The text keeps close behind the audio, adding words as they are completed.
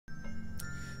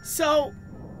So,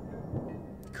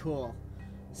 cool.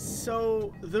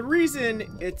 So, the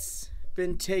reason it's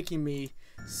been taking me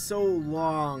so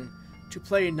long to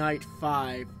play Night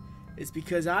 5 is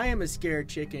because I am a scared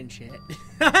chicken shit.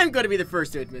 I'm going to be the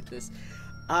first to admit this.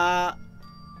 I'm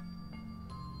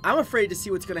afraid to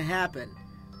see what's going to happen.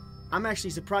 I'm actually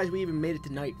surprised we even made it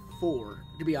to Night 4,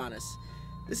 to be honest.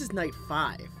 This is Night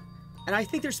 5. And I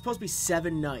think there's supposed to be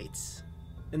 7 nights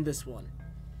in this one.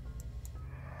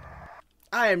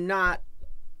 I'm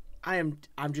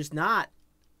just not.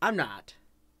 I'm not.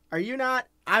 Are you not?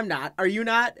 I'm not. Are you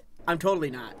not? I'm totally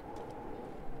not.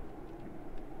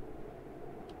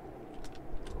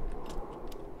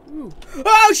 Ooh.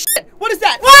 Oh shit! What is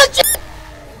that? Oh shit!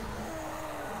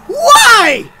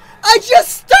 Why? I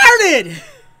just started!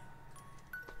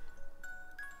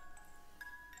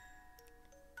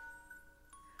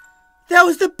 That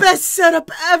was the best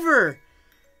setup ever!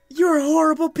 You're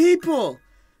horrible people!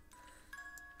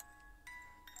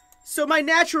 So my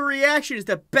natural reaction is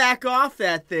to back off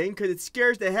that thing because it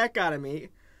scares the heck out of me.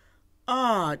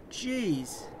 Aw, oh,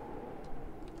 jeez.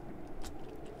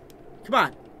 Come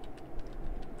on.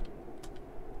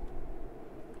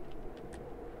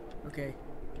 Okay,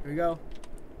 here we go.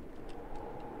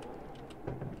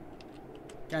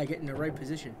 Gotta get in the right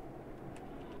position.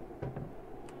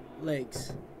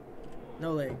 Legs.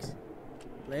 No legs.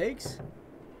 Legs?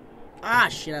 Ah,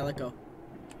 shit, I let go.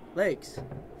 Legs.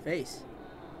 Face.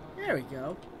 There we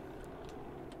go.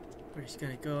 We're just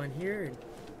gonna go in here and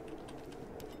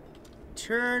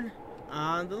turn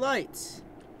on the lights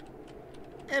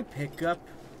and pick up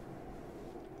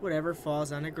whatever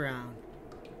falls on the ground.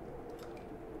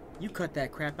 You cut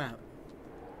that crap out.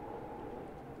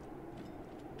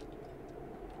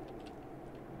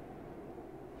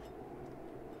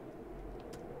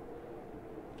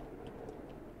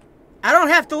 I don't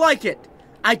have to like it.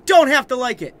 I don't have to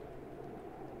like it.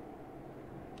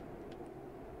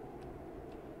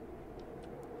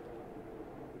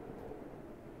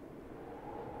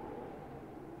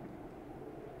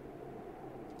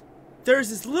 There's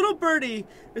this little birdie,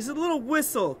 there's a little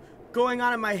whistle going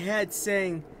on in my head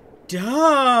saying,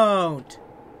 don't.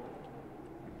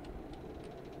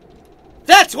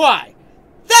 That's why.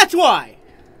 That's why.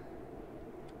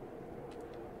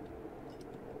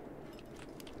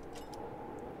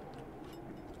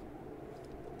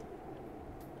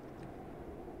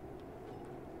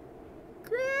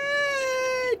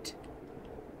 Great.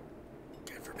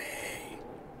 Good for me.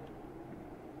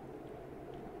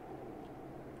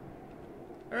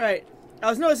 Alright, I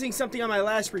was noticing something on my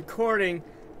last recording.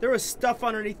 There was stuff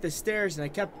underneath the stairs and I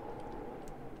kept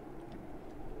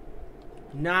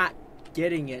not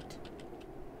getting it.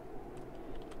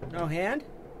 No hand?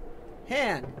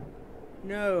 Hand.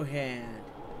 No hand.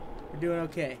 We're doing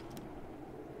okay.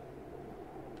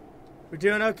 We're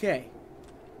doing okay.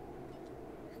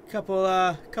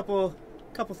 Couple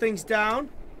things down.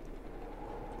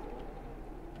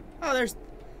 Oh, there's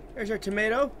our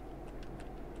tomato.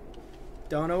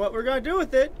 Don't know what we're gonna do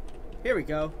with it. Here we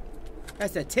go.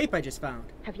 That's that tape I just found.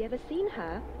 Have you ever seen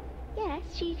her? Yes,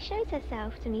 she shows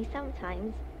herself to me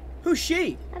sometimes. Who's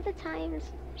she? Other times,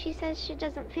 she says she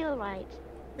doesn't feel right.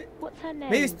 What's her name?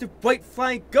 Maybe it's the white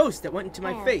flying ghost that went into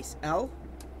my Elle. face. Elle?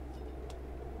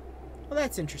 Well,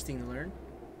 that's interesting to learn.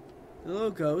 The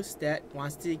little ghost that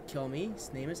wants to kill me,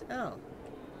 his name is Elle.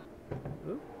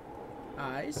 Ooh.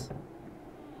 Eyes.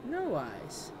 No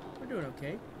eyes. We're doing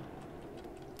okay.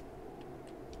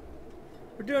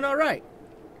 We're doing alright.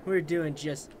 We're doing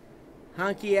just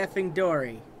honky effing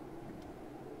dory.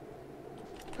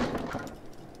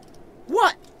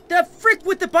 What? The frick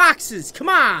with the boxes? Come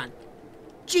on!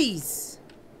 Jeez!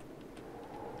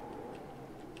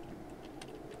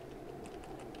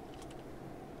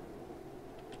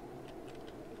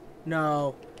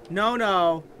 No. No,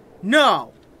 no.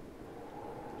 No!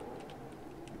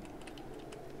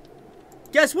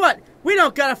 Guess what? We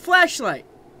don't got a flashlight!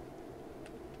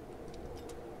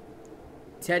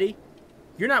 Teddy,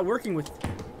 you're not working with...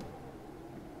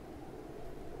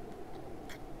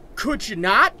 Could you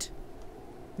not?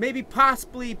 Maybe,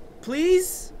 possibly,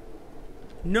 please?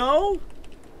 No?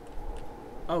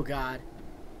 Oh, God.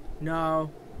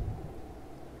 No.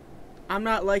 I'm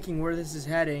not liking where this is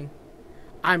heading.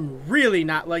 I'm really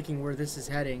not liking where this is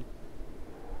heading.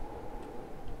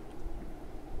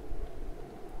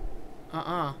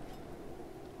 No.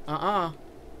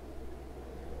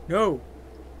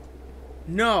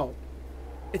 No.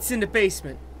 It's in the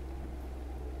basement.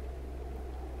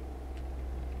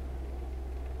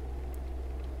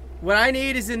 What I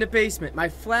need is in the basement. My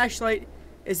flashlight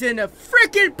is in the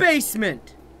frickin'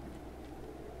 basement.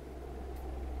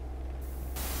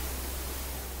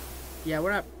 Yeah,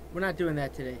 we're We're not doing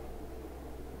that today.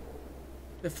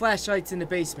 The flashlight's in the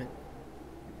basement.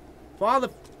 For all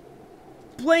the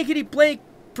blankety blank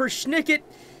perschnicket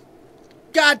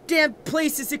goddamn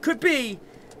places it could be.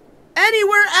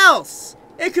 Anywhere else.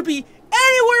 It could be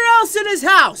anywhere else in his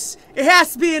house. It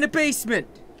has to be in the basement.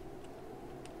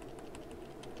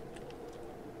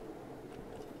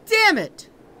 Damn it.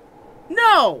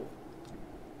 No.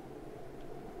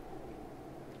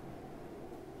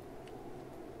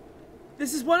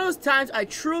 This is one of those times I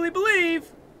truly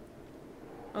believe,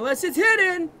 unless it's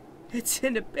hidden, it's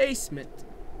in the basement.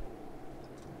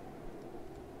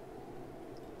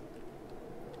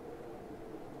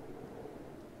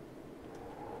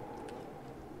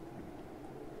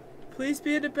 Please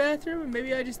be in the bathroom, and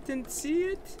maybe I just didn't see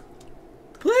it.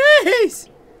 Please!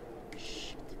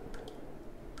 Shit.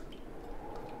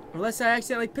 Unless I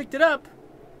accidentally picked it up.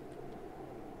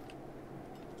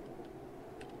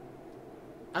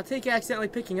 I'll take accidentally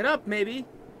picking it up, maybe.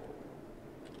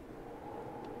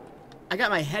 I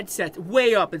got my headset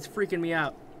way up. It's freaking me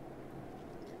out.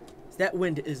 That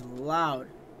wind is loud.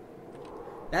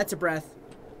 That's a breath.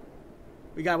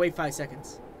 We gotta wait 5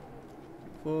 seconds.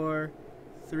 4,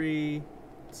 3,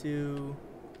 2,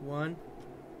 1.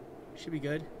 Should be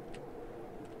good.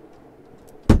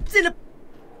 It's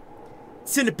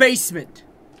in the basement.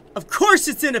 Of course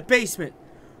it's in the basement.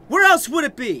 Where else would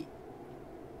it be?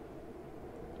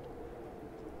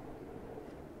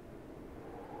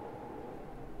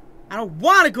 I don't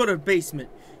want to go to the basement.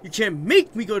 You can't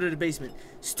make me go to the basement.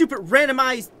 Stupid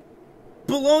randomized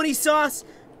bologna sauce.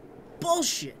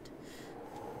 Bullshit.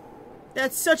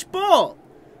 That's such bull.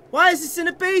 Why is this in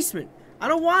the basement? I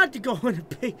don't want it to go in the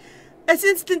basement. It's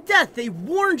instant death. They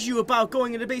warned you about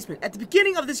going in the basement. At the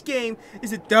beginning of this game,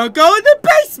 is it don't go in the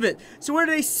basement. So where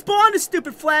do they spawn the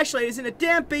stupid flashlight is in a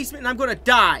damn basement and I'm going to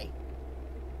die.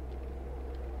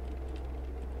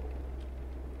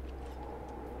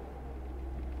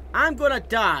 I'm gonna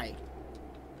die.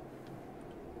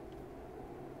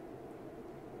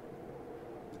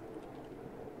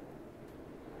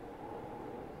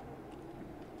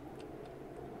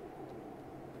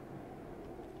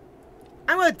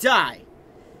 I'm gonna die.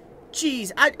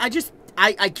 Jeez, I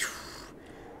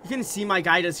you can see my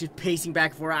guy just pacing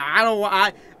back and forth.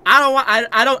 I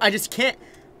just can't.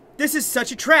 This is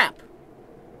such a trap.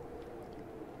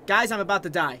 Guys, I'm about to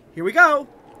die. Here we go.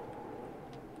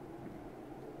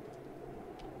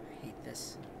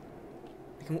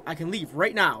 I can leave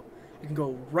right now. I can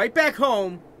go right back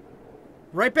home,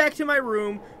 right back to my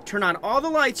room, turn on all the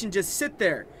lights and just sit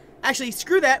there. Actually,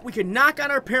 screw that. We can knock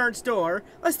on our parents' door.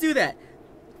 Let's do that.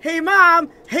 Hey, Mom.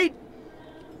 Hey,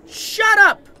 shut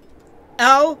up.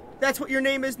 Elle, that's what your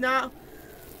name is now.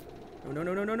 No, no,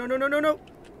 no, no, no, no, no, no, no.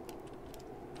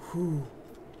 Whew.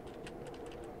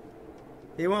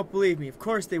 They won't believe me. Of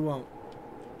course they won't.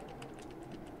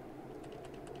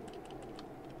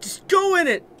 Just go in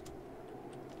it.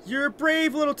 You're a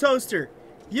brave little toaster.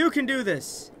 You can do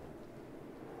this.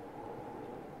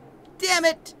 Damn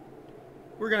it!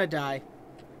 We're gonna die.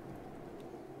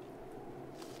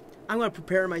 I'm gonna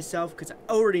prepare myself because I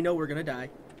already know we're gonna die.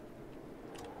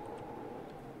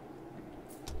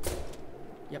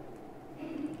 Yep.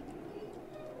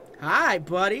 Hi,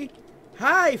 buddy.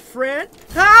 Hi, friend.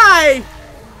 Hi!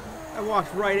 I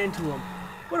walked right into him.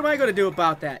 What am I gonna do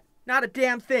about that? Not a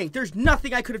damn thing. There's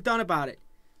nothing I could have done about it.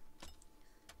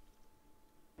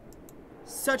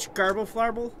 Such garble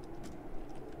flarble.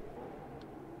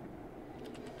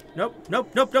 Nope, nope,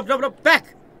 nope, nope, nope, nope.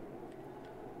 Back!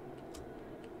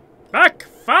 Back,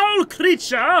 foul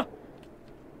creature!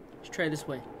 Let's try this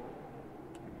way.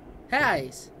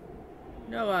 Eyes.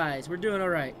 No eyes. We're doing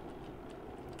alright.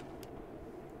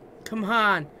 Come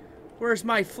on. Where's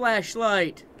my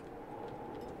flashlight?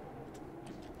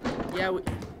 Yeah,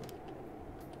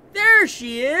 there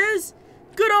she is!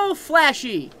 Good old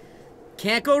Flashy.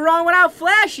 Can't go wrong without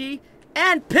Flashy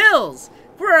and pills.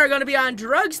 We're gonna be on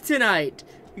drugs tonight.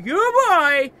 You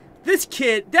boy, this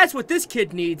kid, that's what this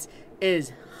kid needs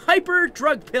is hyper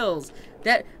drug pills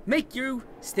that make you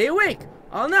stay awake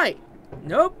all night.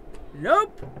 Nope,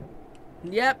 nope,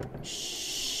 yep,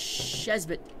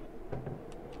 Shesbit.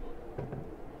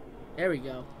 There we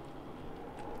go.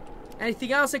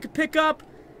 Anything else I could pick up?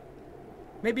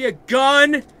 Maybe a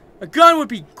gun? A gun would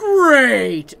be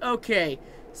great! Okay.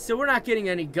 So we're not getting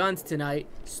any guns tonight.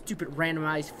 Stupid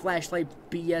randomized flashlight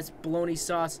BS bologna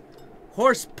sauce.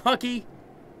 Horse pucky.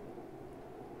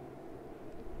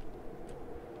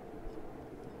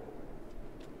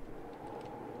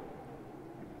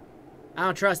 I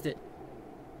don't trust it.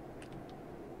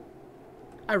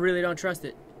 I really don't trust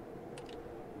it.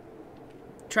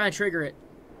 Try and trigger it.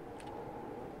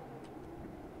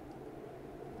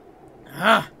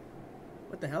 Ah!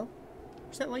 What the hell?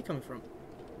 Where's that light coming from?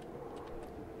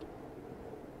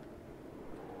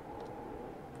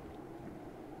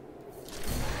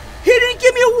 He didn't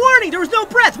give me a warning! There was no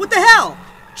breath! What the hell?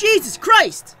 Jesus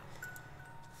Christ!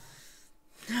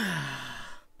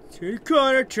 To the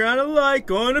corner, trying to light,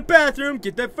 go in the bathroom,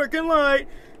 get that freaking light.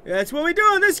 That's what we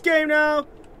do in this game now.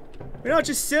 We don't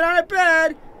just sit on a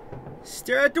bed,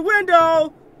 stare at the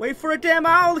window, wait for a damn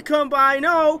owl to come by.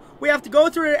 No, we have to go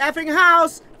through the effing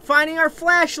house, finding our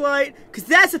flashlight, because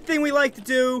that's the thing we like to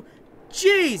do.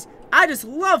 Jeez, I just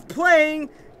love playing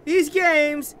these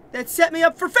games that set me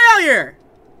up for failure.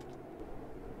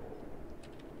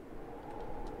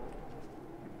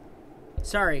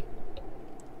 Sorry.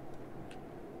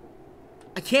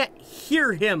 I can't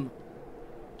hear him.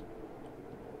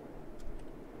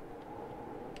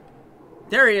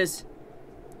 There he is.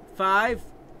 5,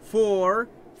 4,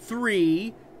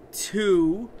 3,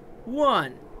 2,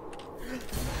 1.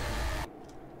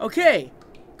 Okay,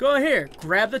 go here.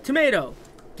 Grab the tomato.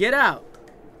 Get out.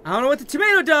 I don't know what the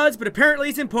tomato does, but apparently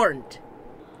it's important.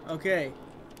 Okay.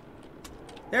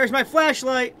 There's my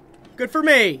flashlight. Good for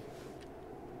me.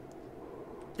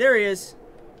 There he is.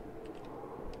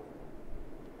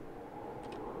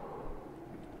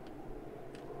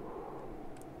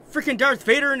 Freaking Darth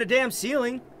Vader in the damn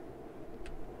ceiling.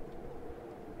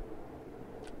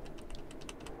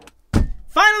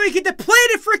 Finally, we get to play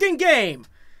the freaking game.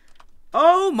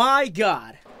 Oh my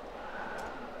God.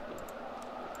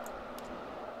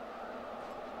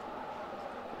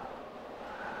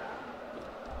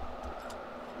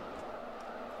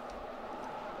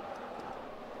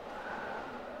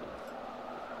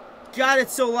 God,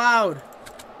 it's so loud.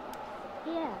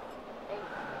 Yeah.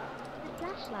 The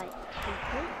flashlight,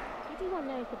 people. Everyone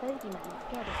knows the bogeyman is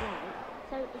scared of light,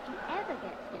 so if you ever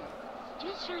get scared,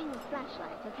 just shine the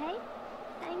flashlight, okay?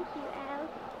 Thank you, Elle.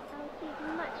 I'll sleep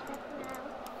much better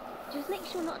now. Just make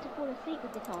sure not to fall asleep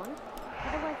with it on,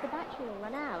 otherwise the battery will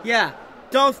run out. Yeah,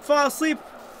 don't fall asleep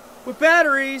with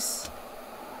batteries.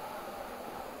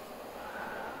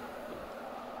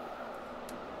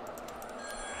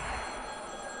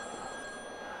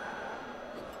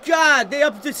 God, they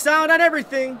upped the sound on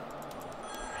everything.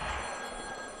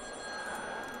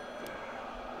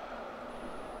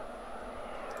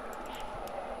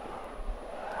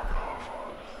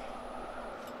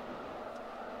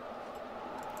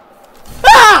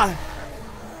 Ah!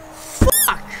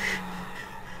 Fuck!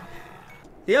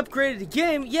 They upgraded the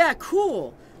game. Yeah,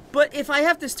 cool. But if I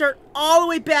have to start all the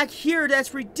way back here,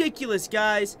 that's ridiculous,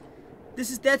 guys.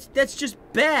 That's just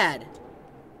bad.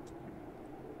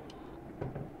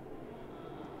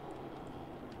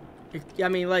 I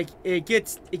mean, like, it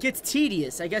gets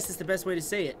tedious. I guess is the best way to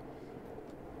say it.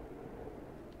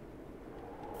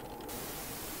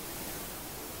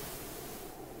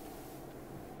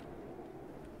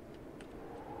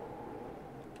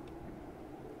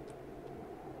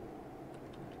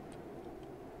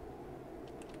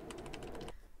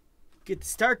 Get to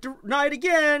start the night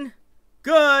again.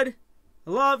 Good. I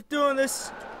love doing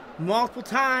this multiple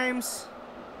times.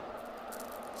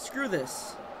 Screw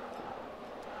this.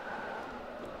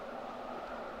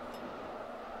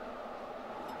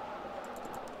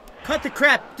 Cut the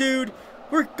crap, dude.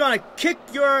 We're gonna kick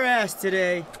your ass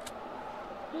today.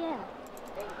 Yeah.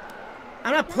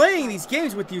 I'm not playing these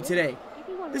games with you today.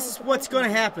 This is what's gonna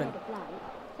happen.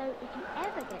 So if you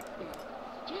ever get scared,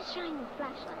 just shine the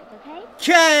flashlight, okay?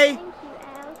 Okay. Thank you,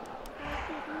 Elle. I'll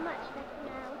sleep much better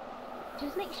now.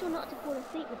 Just make sure not to fall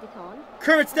asleep with it on.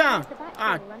 Kermit's down. The battery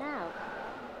Ah. will run out.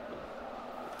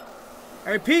 I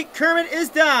repeat, Kermit is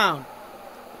down.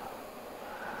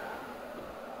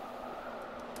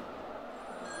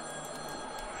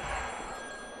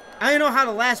 I don't know how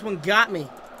the last one got me.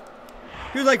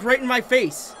 He was like right in my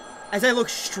face as I looked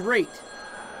straight.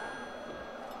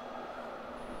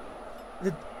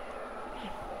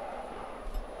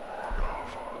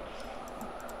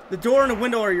 The door and the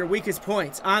window are your weakest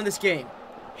points on this game.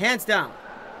 Hands down.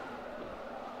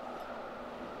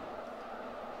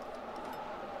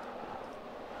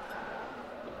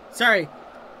 Sorry.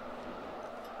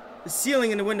 The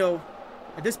ceiling and the window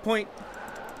at this point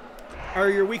are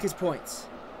your weakest points.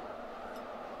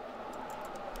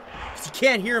 Because you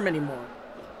can't hear them anymore.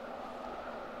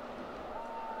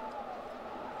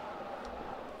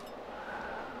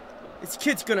 This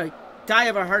kid's gonna die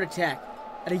of a heart attack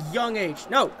at a young age.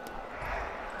 No.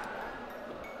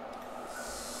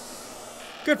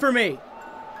 Good for me.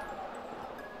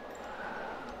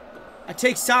 I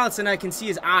take solace and I can see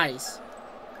his eyes.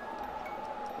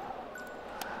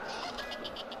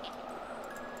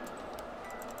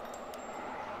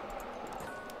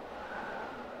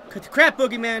 Cut the crap,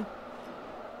 Boogeyman.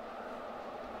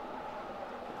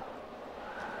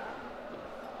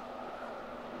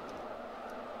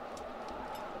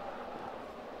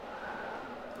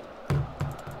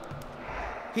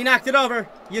 He knocked it over.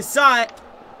 You saw it.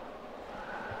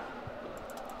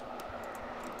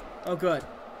 Oh, good.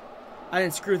 I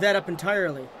didn't screw that up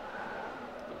entirely.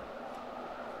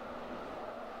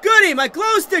 Goody! My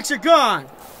glow sticks are gone!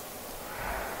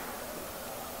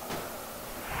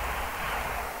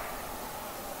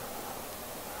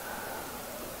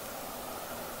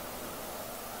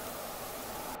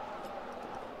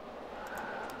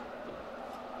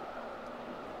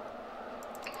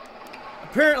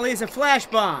 Apparently it's a flash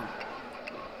bomb.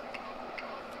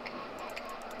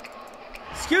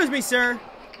 Excuse me, sir.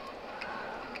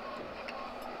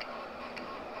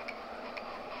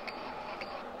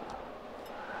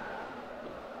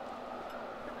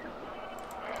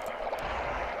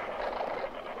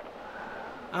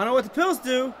 I don't know what the pills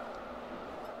do.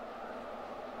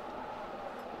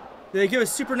 Do they give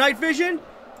us super night vision?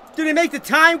 Do they make the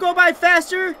time go by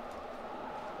faster?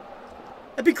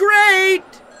 That'd be great!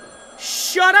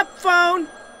 Shut up, phone!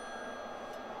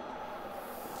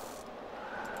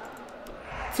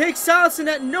 Take solace in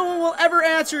that no one will ever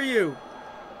answer you.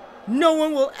 No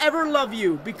one will ever love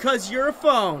you because you're a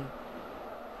phone.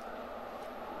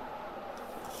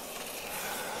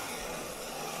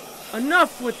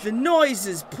 Enough with the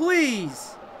noises,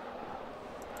 please.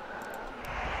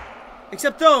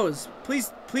 Except those.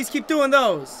 Please keep doing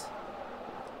those.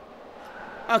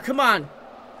 Oh, come on.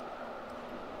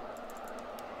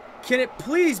 Can it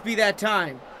please be that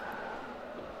time?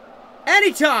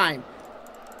 Anytime!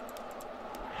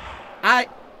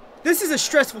 This is a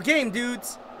stressful game,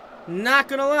 dudes. Not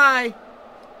gonna lie.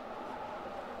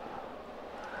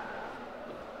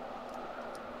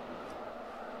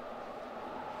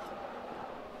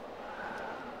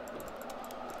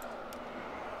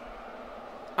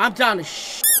 I'm down to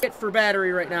shit for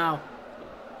battery right now.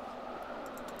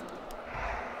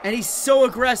 And he's so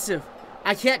aggressive.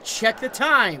 I can't check the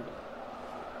time.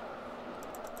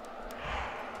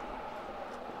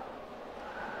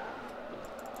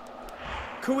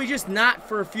 Could we just not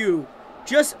for a few?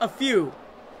 Just a few.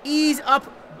 Ease up,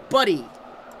 buddy.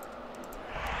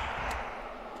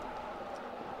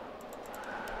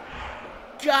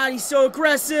 God, he's so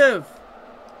aggressive.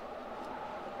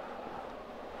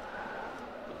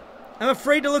 I'm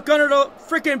afraid to look under the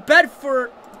freaking bed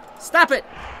for... Stop it.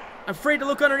 I'm afraid to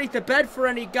look underneath the bed for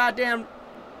any goddamn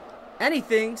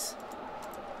anythings.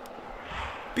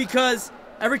 Because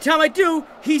every time I do,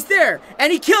 he's there.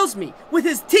 And he kills me with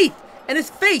his teeth and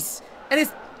his face and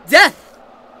his death.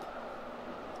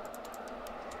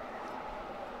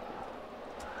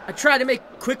 I try to make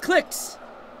quick clicks.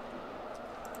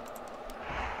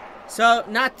 So,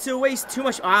 not to waste too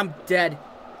much... Oh, I'm dead.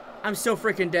 I'm so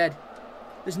freaking dead.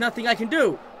 There's nothing I can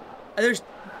do. There's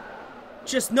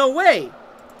just no way.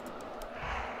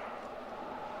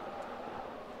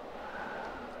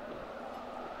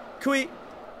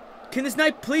 Can this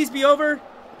night please be over?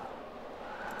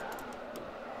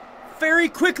 Very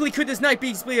quickly could this night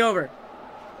please be over.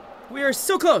 We are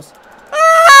so close.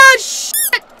 Ah,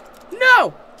 shit!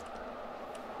 No!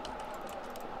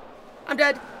 I'm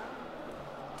dead.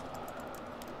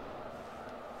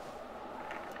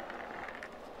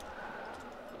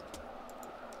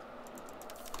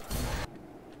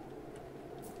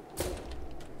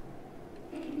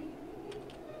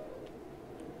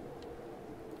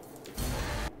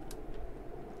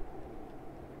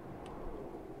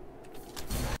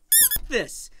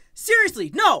 This.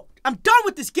 Seriously, no. I'm done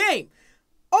with this game.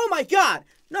 Oh my god.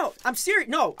 No, I'm serious.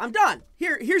 No, I'm done.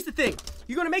 Here's the thing.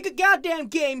 You're gonna make a goddamn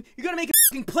game. You're gonna make it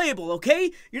fucking playable,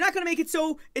 okay? You're not gonna make it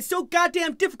so it's so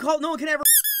goddamn difficult no one can ever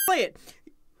play it.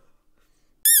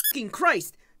 Fucking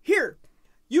Christ. Here.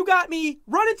 You got me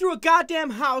running through a goddamn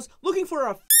house looking for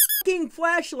a fucking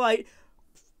flashlight.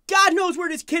 God knows where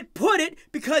this kid put it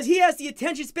because he has the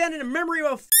attention span and the memory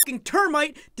of a fucking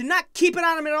termite. Did not keep it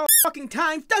on him at all fucking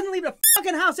times. Doesn't leave the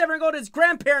fucking house ever and go to his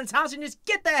grandparents' house and just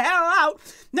get the hell out.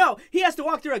 No, he has to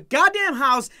walk through a goddamn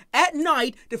house at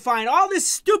night to find all this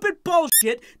stupid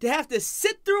bullshit to have to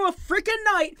sit through a freaking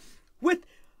night with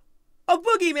a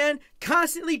boogeyman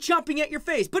constantly jumping at your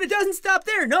face. But it doesn't stop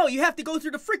there. No, you have to go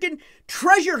through the freaking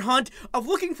treasure hunt of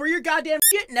looking for your goddamn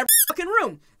shit in every fucking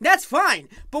room. That's fine.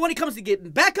 But when it comes to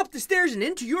getting back up the stairs and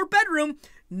into your bedroom,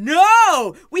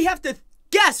 no! We have to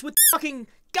guess with the fucking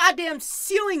goddamn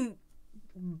ceiling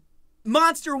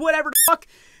monster, whatever the fuck,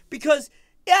 because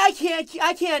I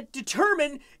can't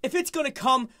determine if it's gonna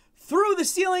come through the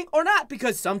ceiling or not,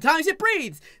 because sometimes it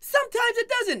breathes, sometimes it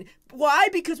doesn't. Why?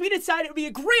 Because we decided it would be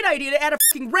a great idea to add a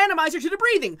fucking randomizer to the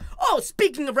breathing. Oh,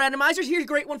 speaking of randomizers, here's a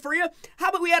great one for you. How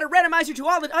about we add a randomizer to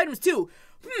all the items too?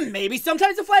 Maybe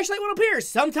sometimes the flashlight will appear,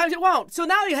 sometimes it won't. So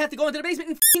now you have to go into the basement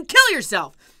and fucking kill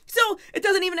yourself. So it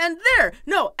doesn't even end there.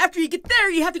 No, after you get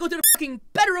there, you have to go to the fucking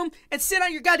bedroom and sit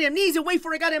on your goddamn knees and wait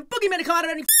for a goddamn boogeyman to come out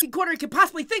of any fucking corner you can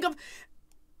possibly think of.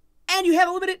 And you have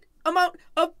a limited amount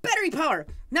of battery power.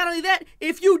 Not only that,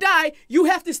 if you die, you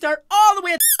have to start all the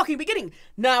way at the fucking beginning.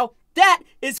 Now, that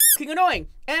is fucking annoying.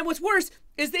 And what's worse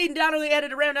is they not only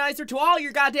added a randomizer to all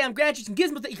your goddamn gadgets and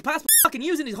gizmos that you can possibly fucking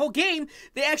use in this whole game,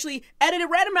 they actually added a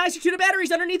randomizer to the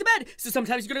batteries underneath the bed. So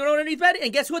sometimes you're gonna go underneath the bed,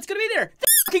 and guess what's gonna be there? The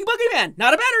fucking boogeyman.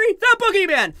 Not a battery, the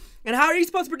boogeyman. And how are you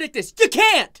supposed to predict this? You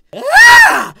can't.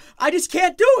 I just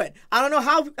can't do it. I don't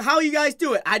know how you guys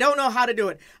do it. I don't know how to do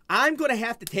it. I'm gonna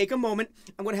have to take a moment.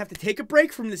 I'm gonna have to take a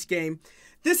break from this game.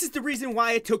 This is the reason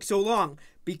why it took so long,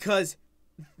 because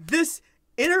this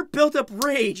inner built-up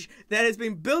rage that has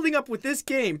been building up with this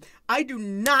game, I do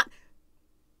not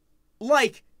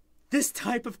like this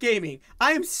type of gaming.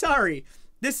 I am sorry.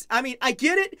 I mean, I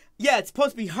get it. Yeah, it's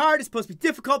supposed to be hard, it's supposed to be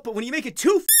difficult, but when you make it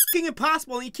too fucking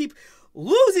impossible and you keep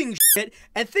losing shit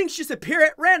and things just appear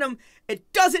at random,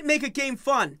 it doesn't make a game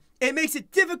fun. It makes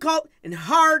it difficult and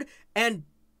hard and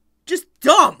just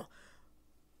dumb.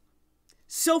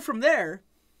 So from there,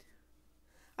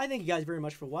 I thank you guys very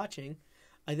much for watching.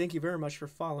 I thank you very much for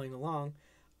following along.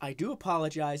 I do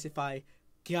apologize if I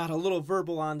got a little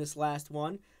verbal on this last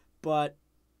one, but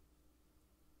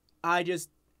I just...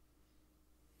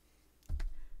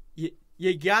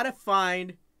 You gotta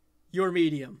find your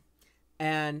medium.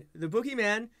 And the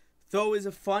Boogeyman, though is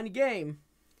a fun game,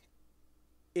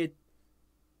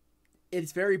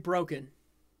 it's very broken.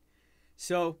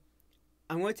 So,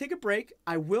 I'm going to take a break.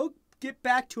 I will get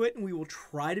back to it, and we will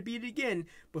try to beat it again.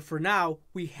 But for now,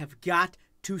 we have got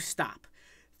to stop.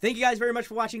 Thank you guys very much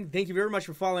for watching. Thank you very much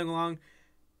for following along.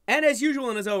 And as usual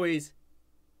and as always,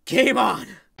 game on!